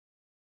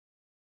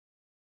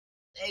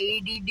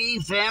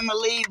ADD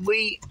family,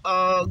 we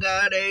all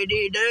got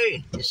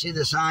ADD. You see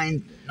the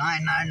sign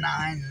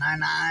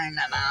 999.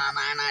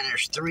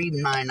 There's 3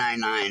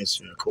 999s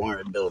in the corner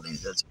of the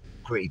buildings. That's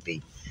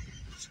creepy.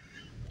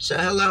 So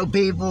hello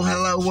people,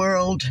 hello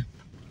world.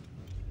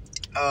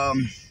 I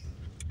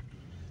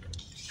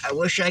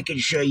wish I could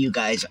show you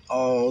guys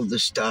all the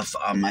stuff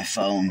on my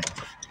phone.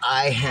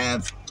 I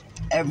have,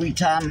 every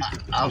time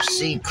I'll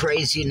see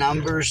crazy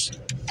numbers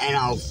and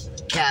I'll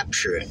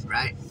capture it,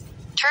 right?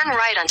 Turn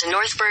right onto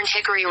North Burn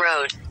Hickory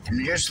Road.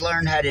 And I just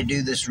learned how to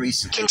do this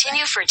recently.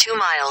 Continue for 2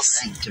 miles.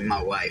 Thanks to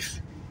my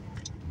wife.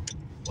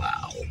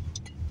 Wow.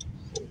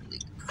 Holy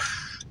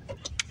crap.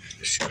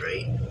 That's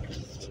great.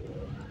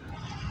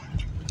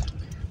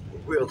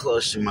 Real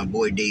close to my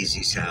boy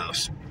Daisy's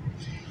house.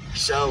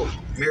 So,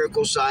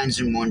 miracle signs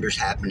and wonders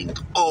happening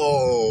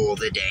all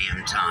the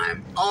damn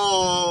time.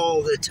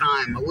 All the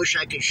time. I wish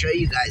I could show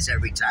you guys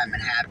every time it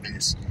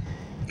happens.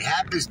 It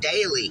happens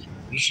daily.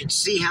 You should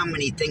see how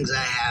many things I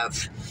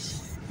have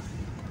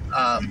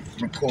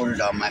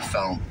recorded on my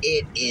phone.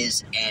 It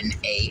is an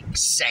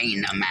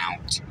insane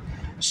amount.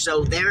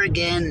 So there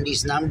again,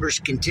 these numbers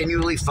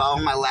continually fall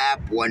in my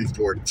lap.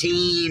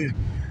 114.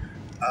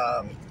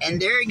 And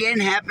there again,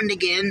 happened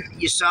again.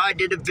 You saw I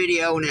did a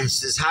video and it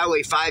says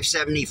Highway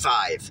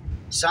 575.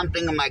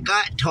 Something in my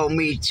gut told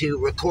me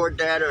to record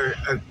that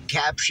or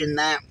caption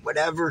that,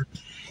 whatever.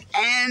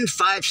 And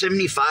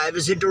 575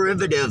 is a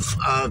derivative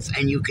of,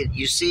 and you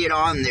see it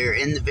on there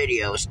in the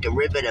video, it's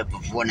derivative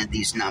of one of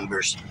these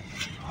numbers.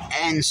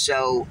 And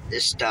so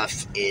this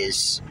stuff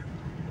is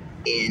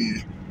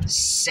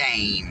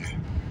insane.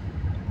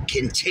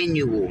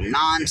 Continual,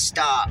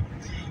 non-stop.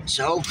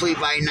 So hopefully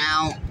by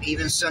now,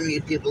 even some of you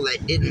people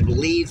that didn't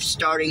believe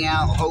starting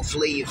out,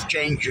 hopefully you've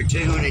changed your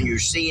tune and you're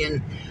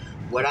seeing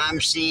what I'm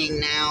seeing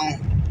now.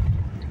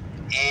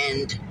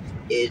 And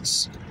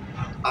it's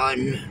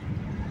uncountable.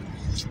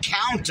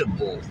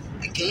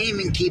 I can't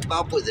even keep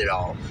up with it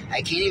all.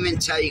 I can't even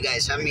tell you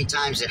guys how many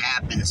times it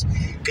happens,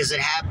 because it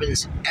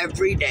happens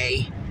every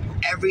day.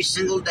 Every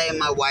single day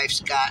my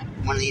wife's got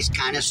one of these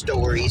kind of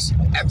stories.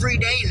 Every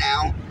day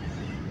now,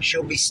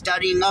 she'll be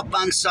studying up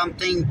on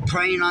something,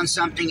 praying on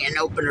something, and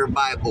open her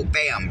Bible.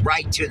 Bam,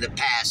 right to the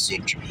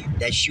passage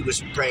that she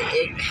was praying.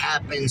 It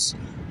happens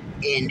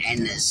in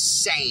an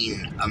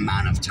insane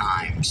amount of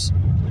times.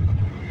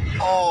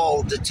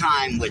 All the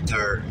time with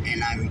her,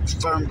 and I'm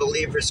firm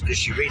believers because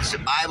she reads the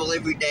Bible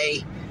every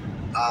day.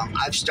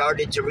 I've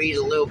started to read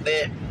a little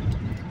bit,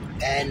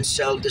 and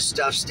so this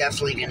stuff's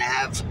definitely going to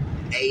have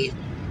a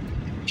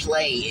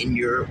play in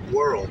your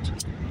world.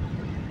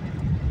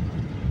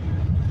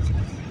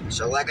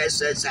 So like I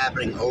said, it's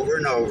happening over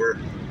and over.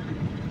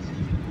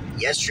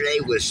 Yesterday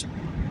was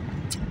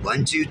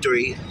 1, 2,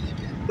 3,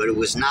 but it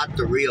was not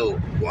the real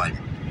one.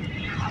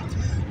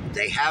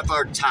 They have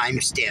our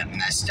timestamp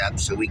messed up,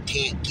 so we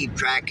can't keep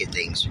track of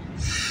things.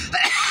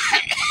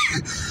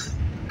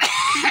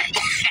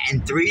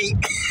 And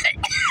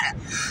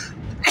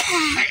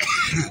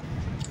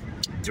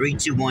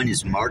 321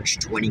 is March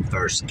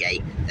 21st,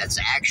 okay? That's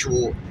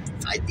actual,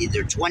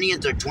 either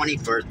 20th or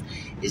 21st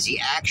is the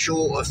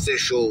actual,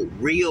 official,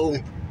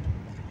 real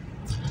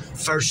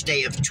first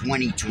day of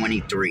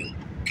 2023,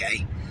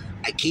 okay?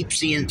 I keep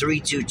seeing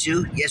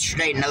 322.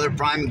 Yesterday, another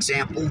prime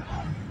example.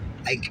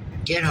 I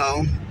get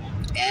home,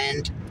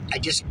 and I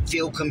just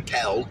feel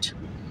compelled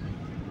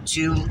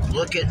to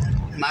look at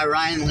my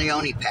Ryan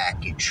Leone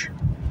package.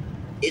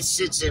 It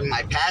sits in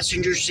my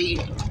passenger seat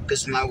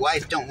because my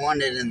wife don't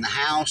want it in the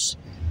house.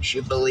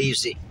 She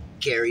believes it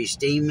carries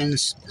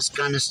demons, this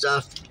kind of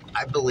stuff.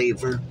 I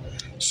believe her.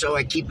 So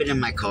I keep it in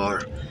my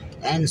car.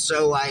 And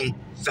so I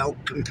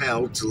felt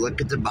compelled to look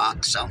at the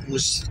box. Something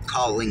was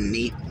calling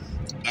me.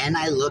 And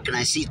I look and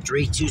I see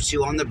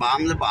 322 on the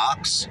bottom of the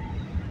box.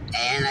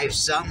 And I have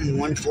something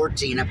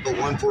 114. I put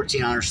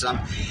 114 on or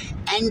something.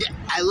 And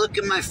I look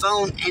at my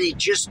phone and it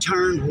just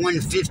turned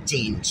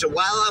 115. So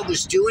while I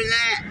was doing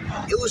that,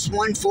 it was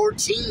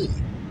 114.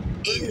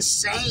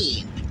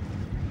 Insane.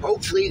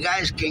 Hopefully you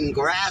guys can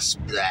grasp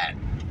that.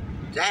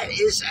 That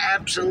is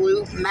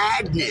absolute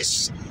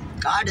madness.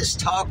 God is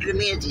talking to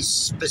me at these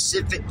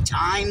specific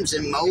times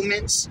and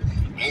moments,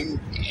 and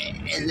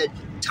the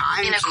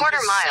times. In a quarter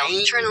mile,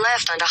 turn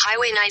left onto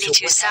Highway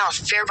 92 South,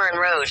 Fairburn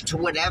Road. To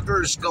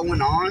whatever's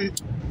going on.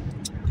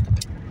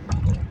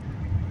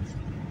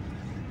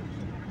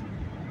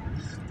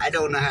 I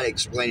don't know how to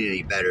explain it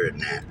any better than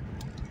that.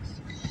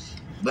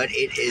 But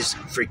it is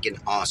freaking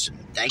awesome.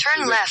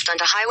 Turn left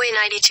onto Highway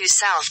 92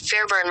 South,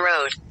 Fairburn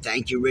Road.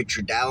 Thank you,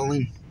 Richard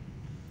Dowling.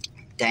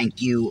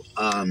 Thank you,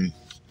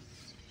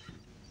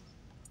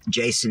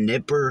 Jason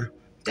Nipper.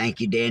 Thank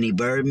you, Danny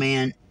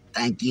Birdman.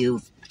 Thank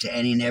you to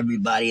any and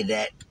everybody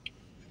that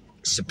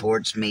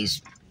supports me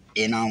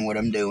in on what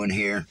I'm doing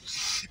here.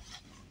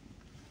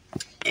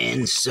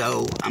 And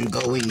so I'm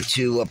going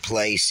to a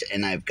place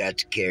and I've got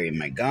to carry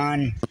my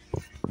gun.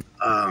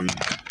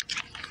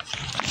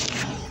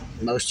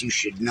 Most of you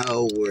should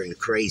know we're in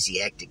crazy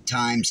hectic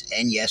times,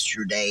 and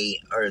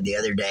yesterday or the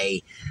other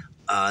day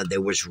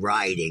there was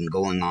rioting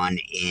going on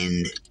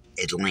in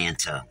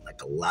Atlanta.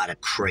 Like a lot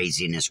of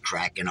craziness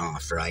cracking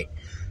off, right?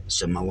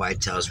 So my wife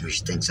tells me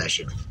she thinks I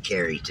should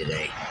carry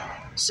today.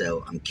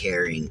 So I'm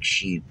carrying.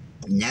 She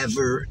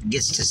never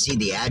gets to see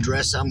the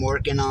address I'm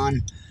working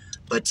on.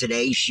 But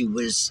today she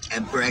was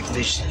at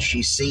breakfast.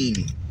 She's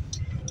seen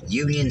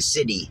Union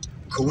City.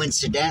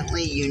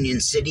 Coincidentally, Union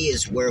City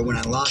is where when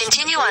I lost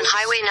Continue on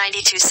Highway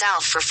 92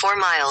 South for 4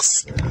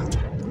 miles.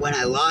 When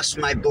I lost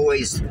my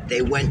boys,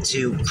 they went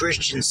to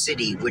Christian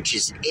City, which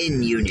is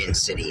in Union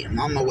City. I'm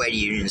on my way to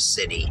Union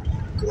City,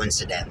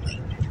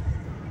 coincidentally.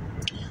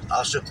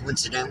 Also,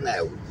 coincidentally, I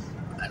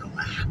don't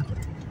know how.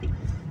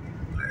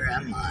 Where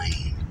am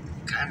I?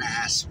 Kind of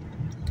asked.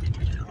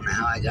 I don't know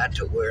how I got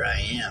to where I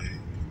am.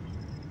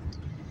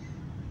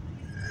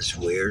 That's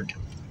weird.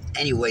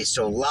 Anyway,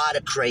 so a lot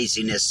of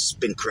craziness has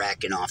been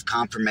cracking off.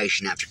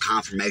 Confirmation after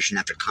confirmation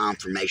after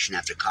confirmation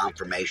after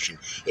confirmation.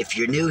 If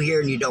you're new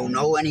here and you don't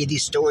know any of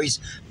these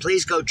stories,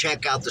 please go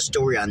check out the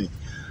story on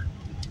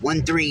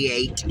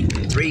 138,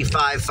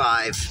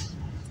 355,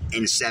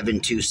 and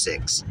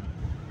 726.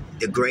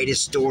 The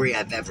greatest story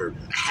I've ever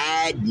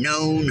had,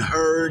 known,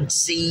 heard,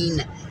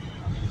 seen.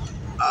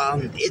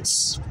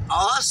 It's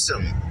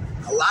awesome.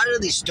 A lot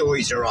of these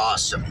stories are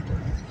awesome.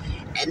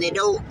 And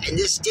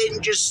this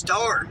didn't just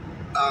start.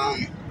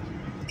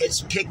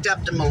 It's picked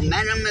up the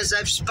momentum as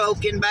I've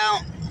spoken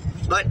about,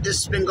 but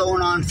this has been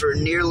going on for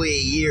nearly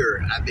a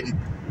year. I've been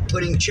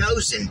putting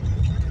Chosen.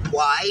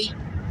 Why?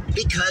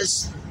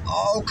 Because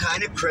all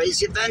kind of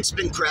crazy events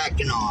been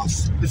cracking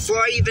off. Before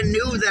I even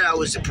knew that I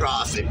was a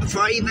prophet,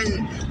 before I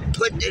even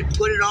put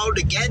it all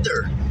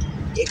together,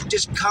 it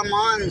just come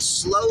on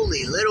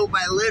slowly, little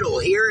by little,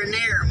 here and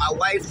there. My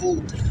wife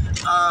will,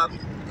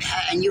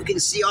 and you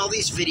can see all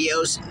these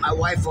videos, my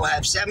wife will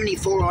have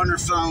 74 on her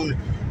phone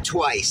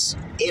twice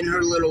in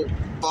her little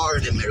bar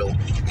in the middle,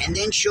 and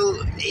then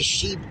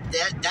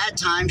that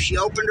time she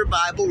opened her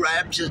Bible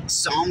right up to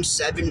Psalm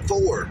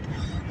 7:4.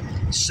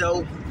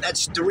 So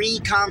that's 3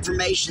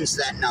 confirmations,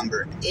 that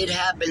number. It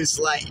happens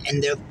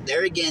and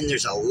there again,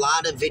 there's a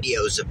lot of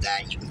videos of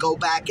that. You can go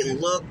back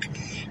and look.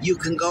 You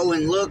can go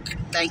and look.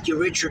 Thank you,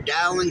 Richard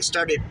Dowling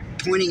started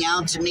pointing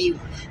out to me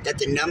that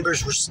the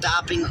numbers were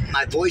stopping.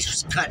 My voice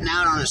was cutting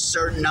out on a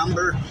certain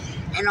number.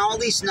 And all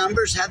these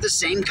numbers have the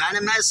same kind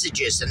of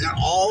messages, and they're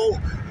all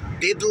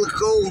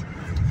biblical.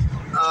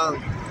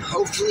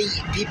 Hopefully,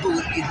 you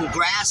can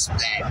grasp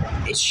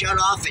that. It shut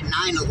off at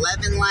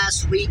 9/11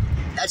 last week.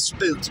 That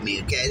spooked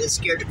me, okay? That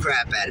scared the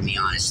crap out of me,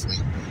 honestly.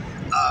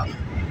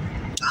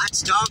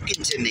 God's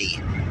talking to me.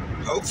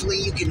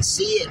 Hopefully, you can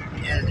see it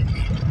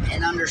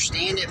and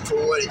understand it for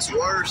what it's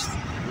worth,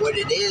 what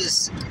it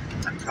is.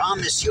 I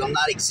promise you, I'm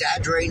not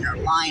exaggerating or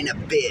lying a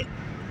bit.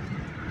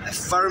 I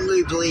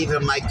firmly believe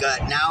in my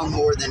gut now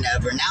more than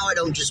ever. Now I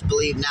don't just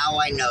believe, now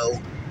I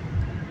know.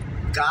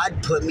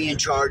 God put me in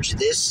charge of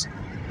this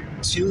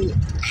to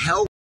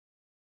help